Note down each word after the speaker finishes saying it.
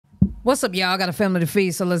What's up, y'all? I got a family to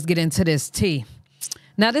feed, so let's get into this tea.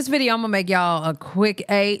 Now, this video, I'm going to make y'all a quick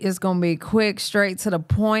it's going to be quick, straight to the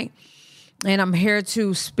point. And I'm here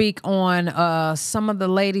to speak on some of the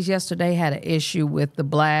ladies yesterday had an issue with the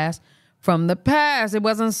blast from the past. It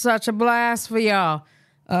wasn't such a blast for y'all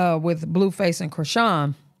with Blueface and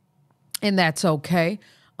Chrisean. And that's okay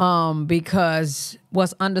because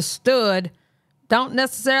what's understood don't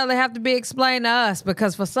necessarily have to be explained to us,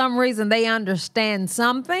 because for some reason they understand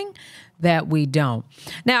something that we don't.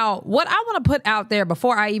 Now, what I want to put out there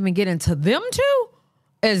before I even get into them two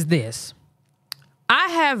is this. I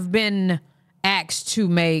have been asked to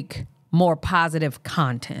make more positive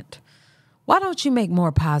content. Why don't you make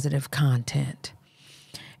more positive content?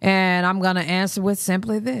 And I'm going to answer with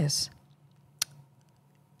simply this.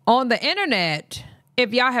 On the internet,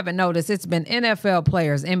 if y'all haven't noticed, it's been NFL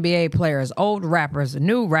players, NBA players, old rappers,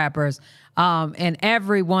 new rappers, and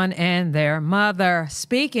everyone and their mother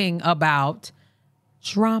speaking about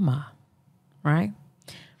drama, right?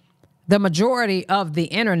 The majority of the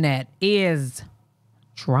internet is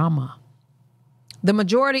drama. The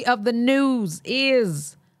majority of the news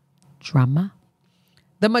is drama.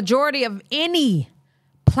 The majority of any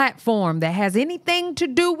platform that has anything to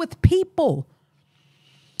do with people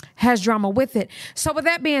has drama with it. So with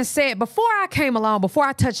that being said, before I came along, before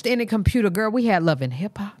I touched any computer, girl, we had Love and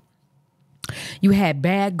Hip Hop. You had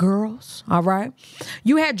Bad Girls, all right?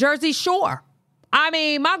 You had Jersey Shore. I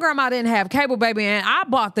mean, my grandma didn't have cable, baby, and I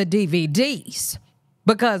bought the DVDs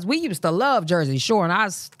because we used to love Jersey Shore, and I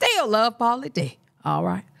still love Pauly D, all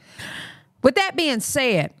right? With that being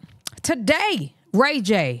said, today, Ray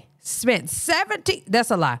J spent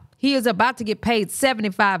that's a lie. He is about to get paid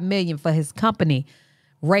 $75 million for his company,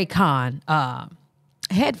 Raycon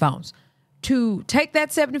headphones, to take that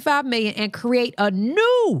 $75 million and create a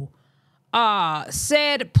new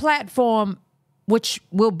said platform, which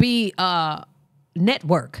will be a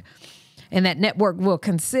network. And that network will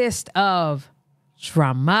consist of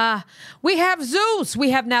drama. We have Zeus.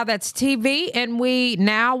 We have Now That's TV. And we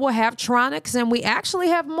now will have Tronics. And we actually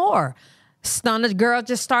have more. Stunner Girl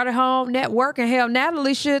just started her own network. And hell,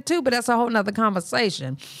 Natalie should too. But that's a whole nother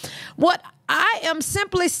conversation. What I am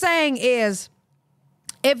simply saying is,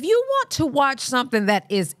 if you want to watch something that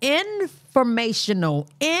is informational,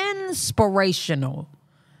 inspirational,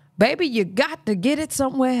 baby, you got to get it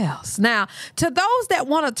somewhere else. Now, to those that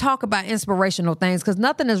want to talk about inspirational things, because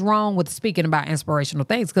nothing is wrong with speaking about inspirational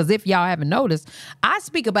things, because if y'all haven't noticed, I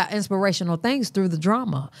speak about inspirational things through the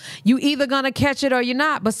drama. You either going to catch it or you're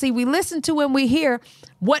not. But see, we listen to and we hear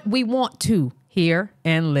what we want to hear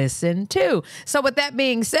and listen to. So with that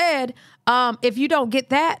being said, if you don't get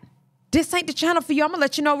that, this ain't the channel for you. I'm going to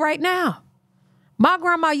let you know right now. My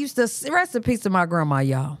grandma used to, rest in peace to my grandma,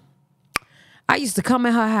 y'all. I used to come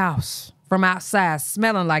in her house from outside,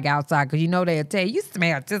 smelling like outside, because you know they'll tell you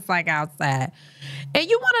smell just like outside. And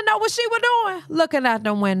you want to know what she was doing? Looking out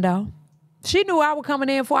the window. She knew I was coming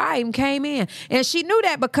in before I even came in. And she knew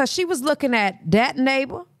that because she was looking at that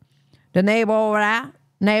neighbor, the neighbor over there,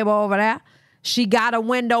 neighbor over there. She got a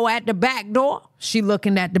window at the back door. She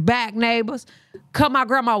looking at the back neighbors. Cause my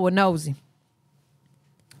grandma was nosy.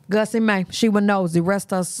 Gussie Mae, she was nosy.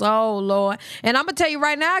 Rest her soul, Lord. And I'm going to tell you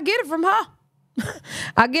right now, I get it from her.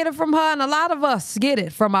 I get it from her, and a lot of us get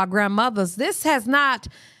it from our grandmothers. This has not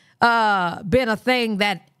been a thing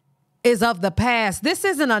that is of the past. This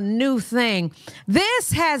isn't a new thing.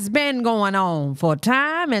 This has been going on for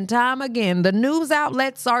time and time again. The news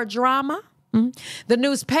outlets are drama. The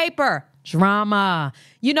newspaper, drama.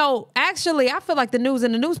 You know, actually, I feel like the news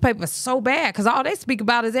in the newspaper is so bad because all they speak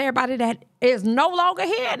about is everybody that is no longer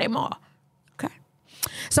here anymore. Okay.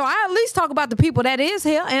 So I at least talk about the people that is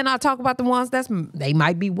here, and I talk about the ones they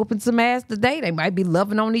might be whooping some ass today. They might be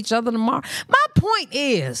loving on each other tomorrow. My point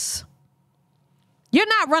is, you're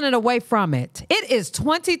not running away from it. It is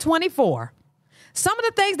 2024. Some of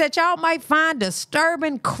the things that y'all might find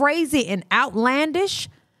disturbing, crazy, and outlandish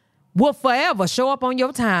will forever show up on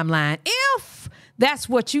your timeline if that's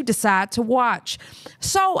what you decide to watch.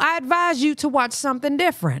 So I advise you to watch something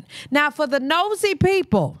different. Now, for the nosy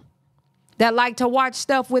people that like to watch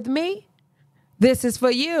stuff with me, this is for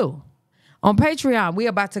you. On Patreon, we're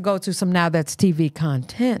about to go to some Now That's TV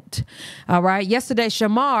content. All right. Yesterday,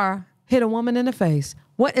 Shamar hit a woman in the face.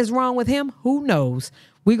 What is wrong with him? Who knows?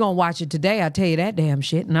 We're going to watch it today. I tell you that damn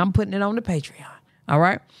shit. And I'm putting it on the Patreon. All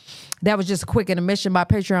right. That was just a quick intermission. My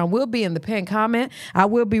Patreon will be in the pinned comment. I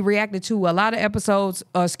will be reacting to a lot of episodes,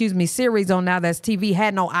 series on Now That's TV.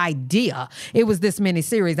 Had no idea it was this many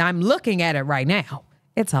series. I'm looking at it right now.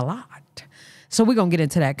 It's a lot. So we're going to get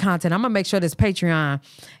into that content. I'm going to make sure this Patreon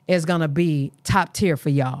is going to be top tier for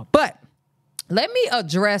y'all. But let me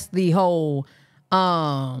address the whole,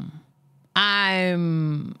 what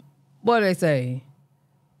do they say?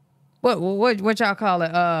 What y'all call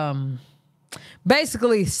it?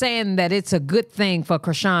 Basically saying that it's a good thing for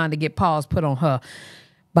Chrisean to get paws put on her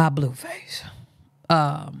by Blueface.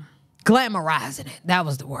 Glamorizing it. That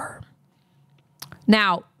was the word.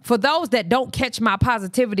 Now, for those that don't catch my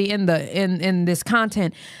positivity in this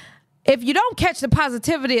content, if you don't catch the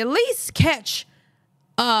positivity, at least catch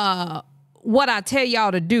what I tell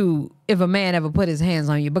y'all to do if a man ever put his hands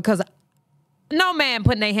on you. Because no man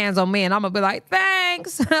putting their hands on me, and I'm going to be like,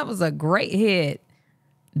 thanks. That was a great hit,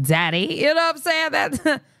 daddy. You know what I'm saying?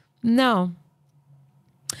 That no.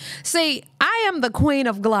 See, I am the queen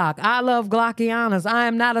of Glock. I love Glockianas. I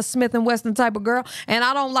am not a Smith & Wesson type of girl, and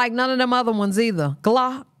I don't like none of them other ones either.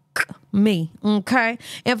 Glock me, okay?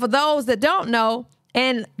 And for those that don't know,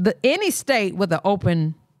 in any state with an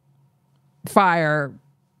open fire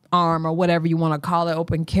arm or whatever you want to call it,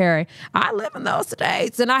 open carry, I live in those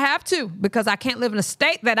states, and I have to, because I can't live in a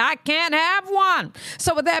state that I can't have one.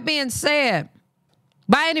 So with that being said,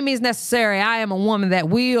 by any means necessary, I am a woman that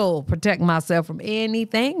will protect myself from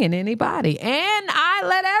anything and anybody. And I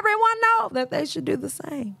let everyone know that they should do the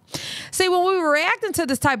same. See, when we were reacting to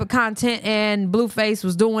this type of content and Blueface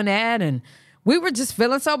was doing that, and we were just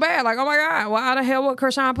feeling so bad, like, oh my God, why the hell would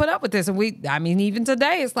Chrisean put up with this? And even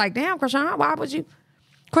today, it's like, damn, Chrisean, why would you?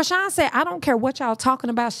 Chrisean said, I don't care what y'all talking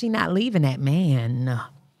about. She not leaving that man.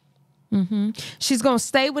 She's going to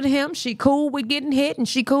stay with him. She cool with getting hit, and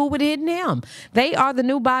she cool with hitting him. They are the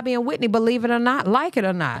new Bobby and Whitney, believe it or not, like it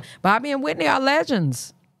or not. Bobby and Whitney are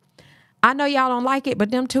legends. I know y'all don't like it,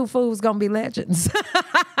 but them two fools going to be legends.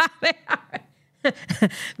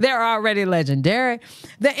 They're already legendary.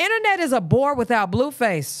 The internet is a bore without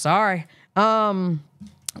Blueface. Sorry.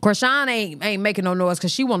 Chrisean ain't making no noise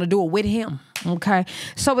because she want to do it with him. Okay.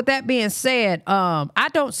 So with that being said, I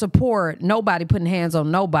don't support nobody putting hands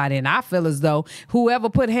on nobody. And I feel as though whoever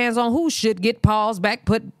put hands on who should get paws back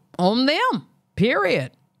put on them.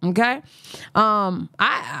 Period. Okay.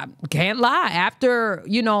 I can't lie. After,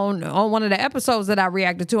 on one of the episodes that I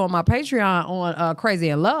reacted to on my Patreon on Crazy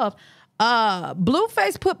in Love,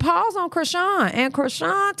 Blueface put paws on Chrisean, and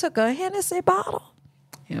Chrisean took a Hennessy bottle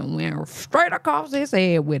and went straight across his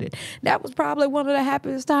head with it. That was probably one of the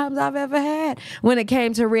happiest times I've ever had when it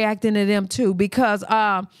came to reacting to them too, because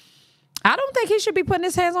I don't think he should be putting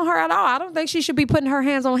his hands on her at all. I don't think she should be putting her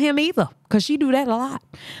hands on him either, because she do that a lot.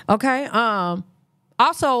 Okay.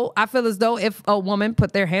 Also, I feel as though if a woman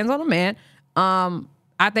put their hands on a man,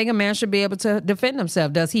 I think a man should be able to defend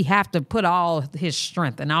himself. Does he have to put all his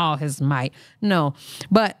strength and all his might? No.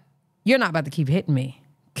 But you're not about to keep hitting me.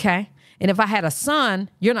 Okay. And if I had a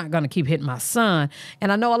son, you're not going to keep hitting my son.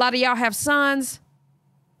 And I know a lot of y'all have sons.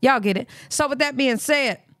 Y'all get it. So with that being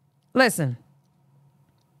said, listen,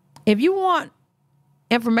 if you want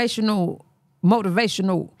informational,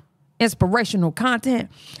 motivational, inspirational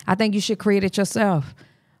content, I think you should create it yourself.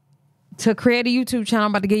 To create a YouTube channel,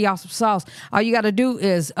 I'm about to give y'all some sauce. All you got to do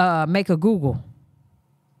is make a Google.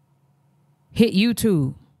 Hit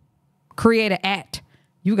YouTube. Create an @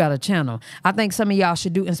 You got a channel. I think some of y'all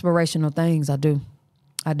should do inspirational things. I do.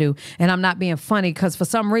 And I'm not being funny, because for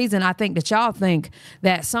some reason, I think that y'all think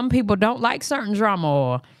that some people don't like certain drama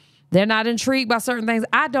or they're not intrigued by certain things.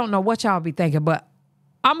 I don't know what y'all be thinking, but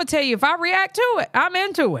I'm going to tell you, if I react to it, I'm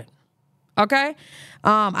into it. Okay?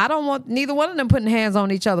 I don't want neither one of them putting hands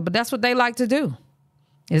on each other, but that's what they like to do.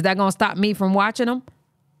 Is that going to stop me from watching them?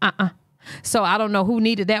 So I don't know who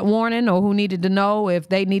needed that warning or who needed to know if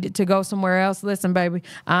they needed to go somewhere else. Listen, baby,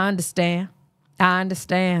 I understand.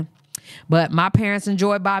 But my parents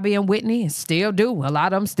enjoyed Bobby and Whitney and still do. A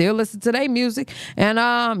lot of them still listen to their music.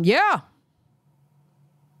 And yeah,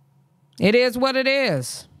 it is what it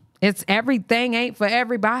is. It's everything ain't for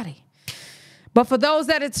everybody. But for those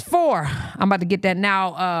that it's for, I'm about to get that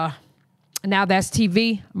now. Now That's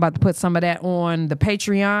TV. I'm about to put some of that on the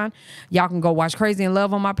Patreon. Y'all can go watch Crazy in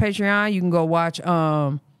Love on my Patreon. You can go watch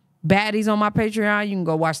Baddies on my Patreon. You can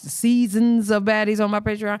go watch the seasons of Baddies on my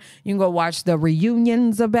Patreon. You can go watch the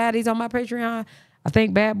reunions of Baddies on my Patreon. I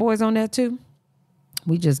think Bad Boys on there too.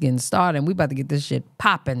 We just getting started, and we about to get this shit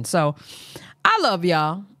popping. So I love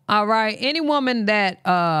y'all. All right. Any woman that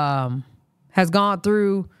has gone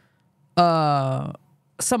through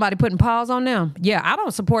somebody putting paws on them, yeah, I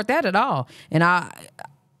don't support that at all. And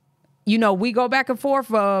we go back and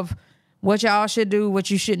forth of what y'all should do,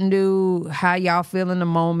 what you shouldn't do, how y'all feel in the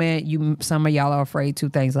moment. Some of y'all are afraid to,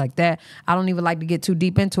 things like that. I don't even like to get too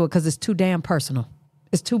deep into it because it's too damn personal.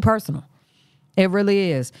 It's too personal. It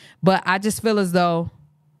really is. But I just feel as though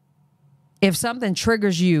if something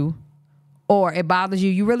triggers you, or it bothers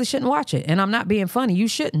you, you really shouldn't watch it. And I'm not being funny. You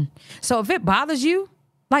shouldn't. So if it bothers you,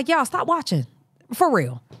 like, y'all, stop watching. For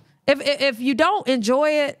real. If you don't enjoy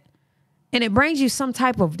it and it brings you some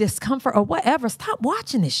type of discomfort or whatever, stop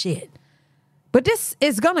watching this shit. But this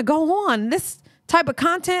is going to go on. This type of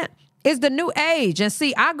content is the new age. And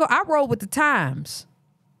see, I roll with the times.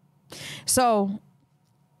 So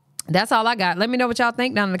that's all I got. Let me know what y'all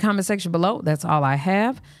think down in the comment section below. That's all I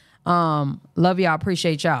have. Love y'all.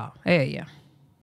 Appreciate y'all. Hey, yeah.